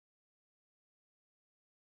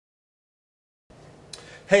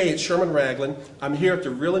Hey, it's Sherman Ragland. I'm here at the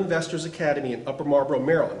Realinvestors Academy in Upper Marlboro,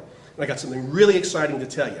 Maryland, and I got something really exciting to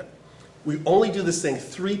tell you. We only do this thing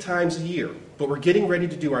 3 times a year, but we're getting ready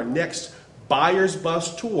to do our next Buyer's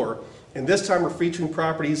Bus tour, and this time we're featuring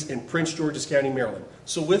properties in Prince George's County, Maryland.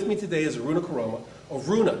 So with me today is Aruna Karoma.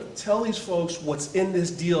 Aruna, tell these folks what's in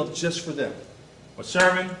this deal just for them. Well,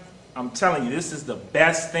 Sherman, I'm telling you, this is the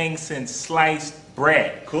best thing since sliced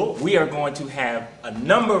bread. Cool. We are going to have a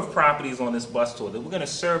number of properties on this bus tour that we're going to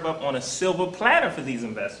serve up on a silver platter for these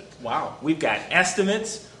investors. Wow. We've got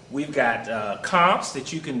estimates, we've got comps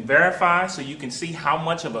that you can verify so you can see how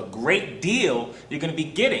much of a great deal you're going to be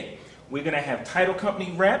getting. We're going to have title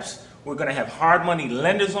company reps. We're going to have hard money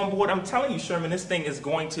lenders on board. I'm telling you, Sherman, this thing is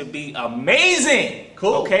going to be amazing.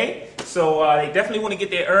 Cool. Okay? So they definitely want to get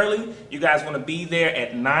there early. You guys want to be there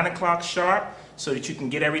at 9 o'clock sharp so that you can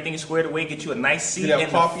get everything squared away, get you a nice seat in the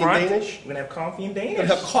front. Coffee in Danish? We're going to have coffee in Danish. They're going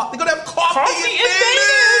to have coffee in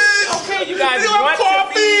Danish! Okay, you guys want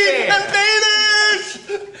to be there. Coffee in Danish!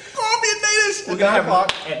 Coffee in Danish! We're going to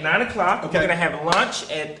have at 9 o'clock. Okay. We're going to have lunch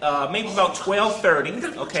at maybe about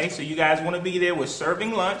 12:30. Okay, so you guys want to be there. We're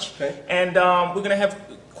serving lunch. Okay. And we're going to have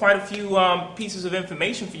quite a few pieces of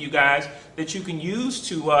information for you guys that you can use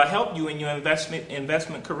to help you in your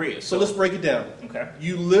investment career. So let's break it down. Okay.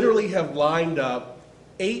 You literally have lined up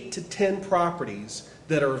 8 to 10 properties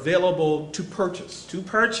that are available to purchase. To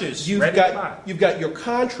purchase. You've got your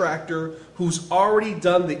contractor who's already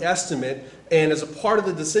done the estimate, and as a part of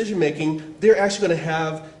the decision making, they're actually going to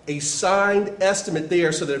have a signed estimate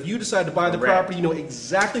there so that if you decide to buy the property, you know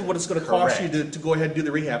exactly what it's going to cost you to go ahead and do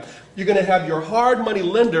the rehab. You're going to have your hard money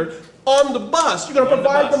lender on the bus. You're going to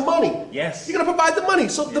provide the money. Yes. You're going to provide the money.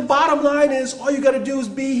 So the bottom line is all you got to do is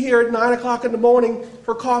be here at 9 o'clock in the morning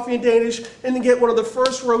for coffee in Danish and then get one of the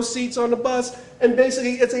first row seats on the bus. And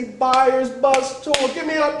basically it's a buyer's bus tour. Give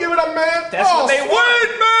it up, man. That's what they want.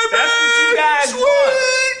 Baby. That's what you guys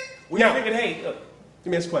want. We Now, figured, hey, look.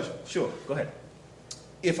 let me ask a question. Sure, go ahead.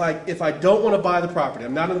 If I don't want to buy the property,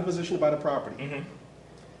 I'm not in a position to buy the property,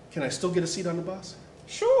 can I still get a seat on the bus?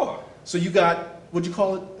 Sure. So you got, what'd you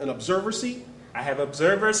call it, an observer seat? I have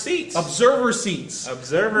observer seats. Observer seats.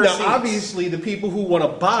 Observer now, seats. obviously, the people who want to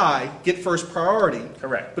buy get first priority.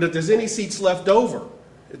 Correct. But if there's any seats left over,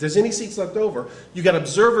 you got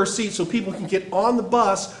observer seats so people can get on the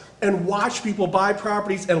bus and watch people buy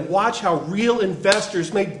properties and watch how real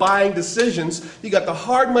investors make buying decisions. You got the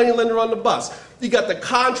hard money lender on the bus. You got the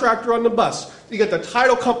contractor on the bus. You got the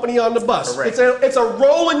title company on the bus. Correct. It's a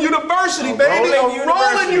rolling university, baby. Rolling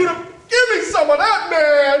university. Give me some of that,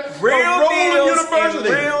 man. Real deals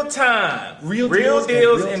in real time. Real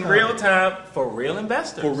deals in real time for real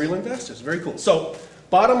investors. For real investors. Very cool. So,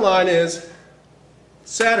 bottom line is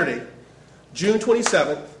Saturday, June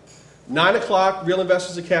 27th, 9 o'clock, Real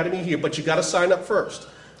Investors Academy here, but you got to sign up first.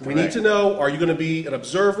 We need to know, are you going to be an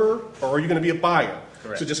observer or are you going to be a buyer?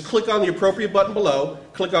 Correct. So just click on the appropriate button below,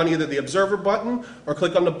 click on either the observer button or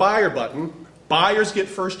click on the buyer button. Buyers get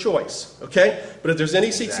first choice, okay? But if there's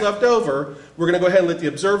any seats left over, we're going to go ahead and let the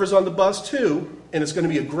observers on the bus too, and it's going to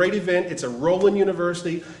be a great event. It's a rolling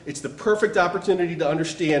university. It's the perfect opportunity to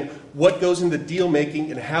understand what goes into deal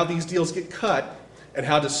making and how these deals get cut, and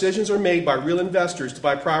how decisions are made by real investors to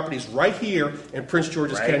buy properties right here in Prince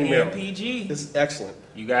George's County, Maryland. PG. This is excellent.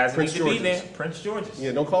 You guys Prince need to George's. be there. Prince George's.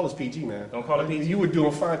 Yeah, don't call us PG, man. Don't call it PG. You were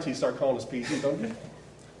doing fine until you start calling us PG, don't you?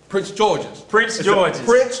 Prince George's. Prince George's.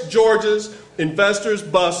 Prince George's Investors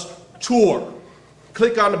Bus Tour.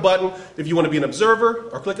 Click on the button if you want to be an observer,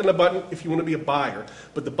 or click on the button if you want to be a buyer.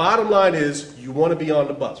 But the bottom line is you want to be on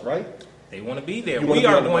the bus, right? They want to be there. We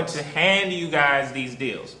are going to hand you guys these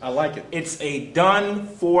deals. I like it. It's a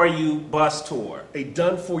done-for-you bus tour. A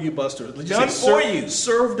done-for-you bus tour. Done for you.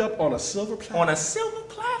 Served up on a silver platter. On a silver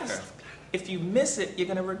platter. If you miss it, you're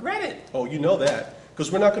going to regret it. Oh, you know that.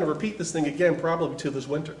 Because we're not going to repeat this thing again probably until this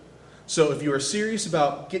winter. So if you are serious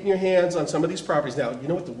about getting your hands on some of these properties, now, you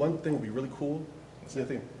know what the one thing would be really cool? What's the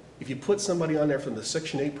thing? If you put somebody on there from the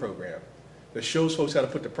Section 8 program that shows folks how to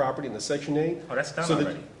put the property in the Section 8. Oh, that's done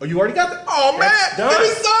already. Oh, you already got that? Oh, that's man! Done. Give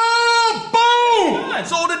me some! Boom! Done.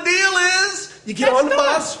 So the deal is, you get on the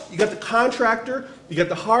bus, you got the contractor, you got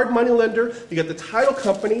the hard money lender, you got the title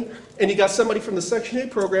company, and you got somebody from the Section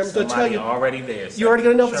 8 program to tell you. Already there. You already got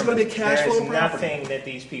to know if it's going to be a cash flow property. There's nothing that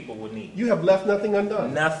these people would need. You have left nothing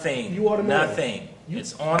undone. Nothing. You ought to know. Nothing.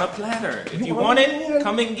 It's on a platter. If you want it,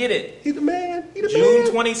 come and get it. He's the man. He's the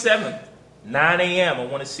June man. 27th. 9 a.m. I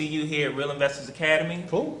want to see you here at Real Investors Academy.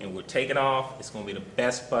 Cool. And we're taking off. It's going to be the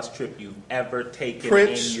best bus trip you've ever taken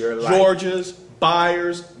Prince in your life. George's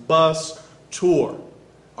Buyer's Bus Tour.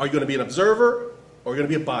 Are you going to be an observer or are you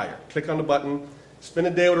going to be a buyer? Click on the button. Spend a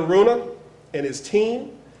day with Aruna and his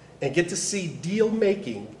team, and get to see deal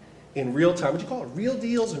making in real time. What do you call it? Real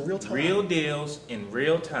deals in real time? Real deals in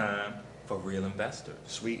real time for real investors.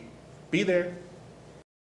 Sweet. Be there.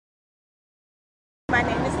 My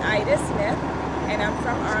name is Ida Smith, and I'm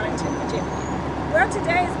from Arlington, Virginia. Well,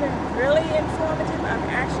 today has been really informative. I've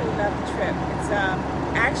actually loved the trip. It's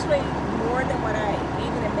actually more than what I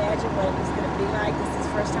even imagined what it was going to be like. This is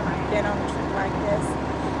the first time I've been on a trip like this,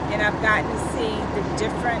 and I've gotten to see the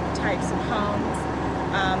different types of homes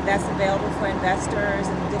that's available for investors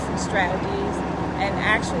and different strategies, and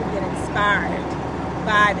actually been inspired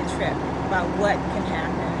by the trip about what can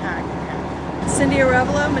happen and how it can happen. Cindy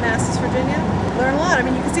Arevalo, Manassas, Virginia. Learn a lot. I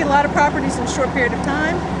mean, you can see a lot of properties in a short period of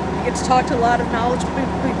time. You get to talk to a lot of knowledgeable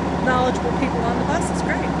people on the bus. It's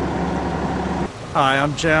great. Hi,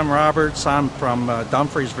 I'm Jim Roberts. I'm from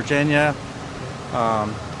Dumfries, Virginia.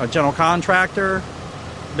 A general contractor.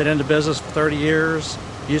 Been into business for 30 years.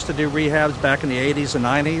 Used to do rehabs back in the 80s and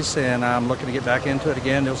 90s, and I'm looking to get back into it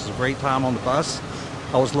again. This was a great time on the bus.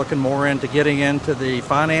 I was looking more into getting into the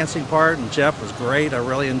financing part, and Jeff was great. I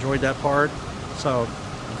really enjoyed that part. So,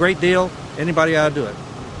 great deal. Anybody ought to do it.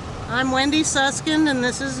 I'm Wendy Suskind, and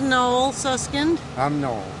this is Noel Suskind. I'm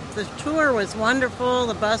Noel. The tour was wonderful.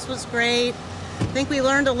 The bus was great. I think we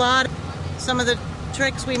learned a lot. Some of the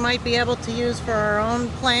tricks we might be able to use for our own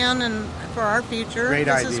plan and for our future. Great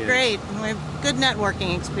This ideas. is great. We have good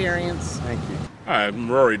networking experience. Thank you. Hi, I'm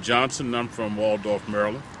Rory Johnson. I'm from Waldorf,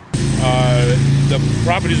 Maryland. The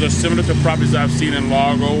properties are similar to properties I've seen in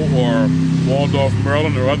Largo or Waldorf,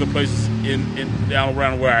 Maryland, or other places in down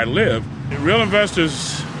around where I live. Real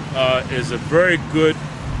Investors is a very good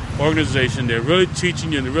organization. They're really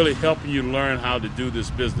teaching you and they're really helping you learn how to do this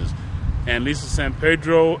business. And Lisa San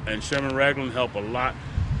Pedro and Sherman Ragland help a lot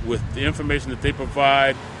with the information that they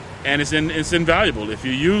provide, and it's invaluable. If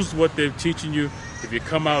you use what they're teaching you, if you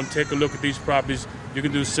come out and take a look at these properties, you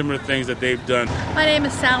can do similar things that they've done. My name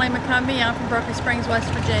is Sally McCumbee. I'm from Berkeley Springs, West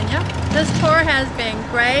Virginia. This tour has been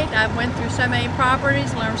great. I went through so many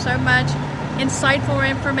properties, learned so much insightful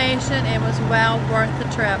information. It was well worth the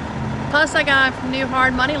trip. Plus, I got a new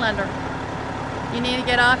hard money lender. You need to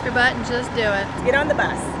get off your butt and just do it. Get on the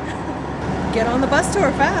bus. Get on the bus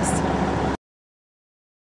tour fast.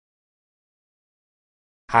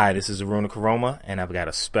 Hi, this is Aruna Karoma, and I've got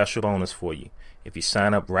a special bonus for you. If you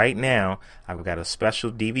sign up right now, I've got a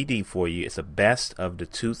special DVD for you. It's a best of the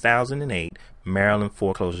 2008 Maryland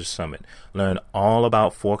Foreclosure Summit. Learn all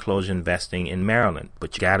about foreclosure investing in Maryland,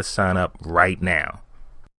 but you got to sign up right now.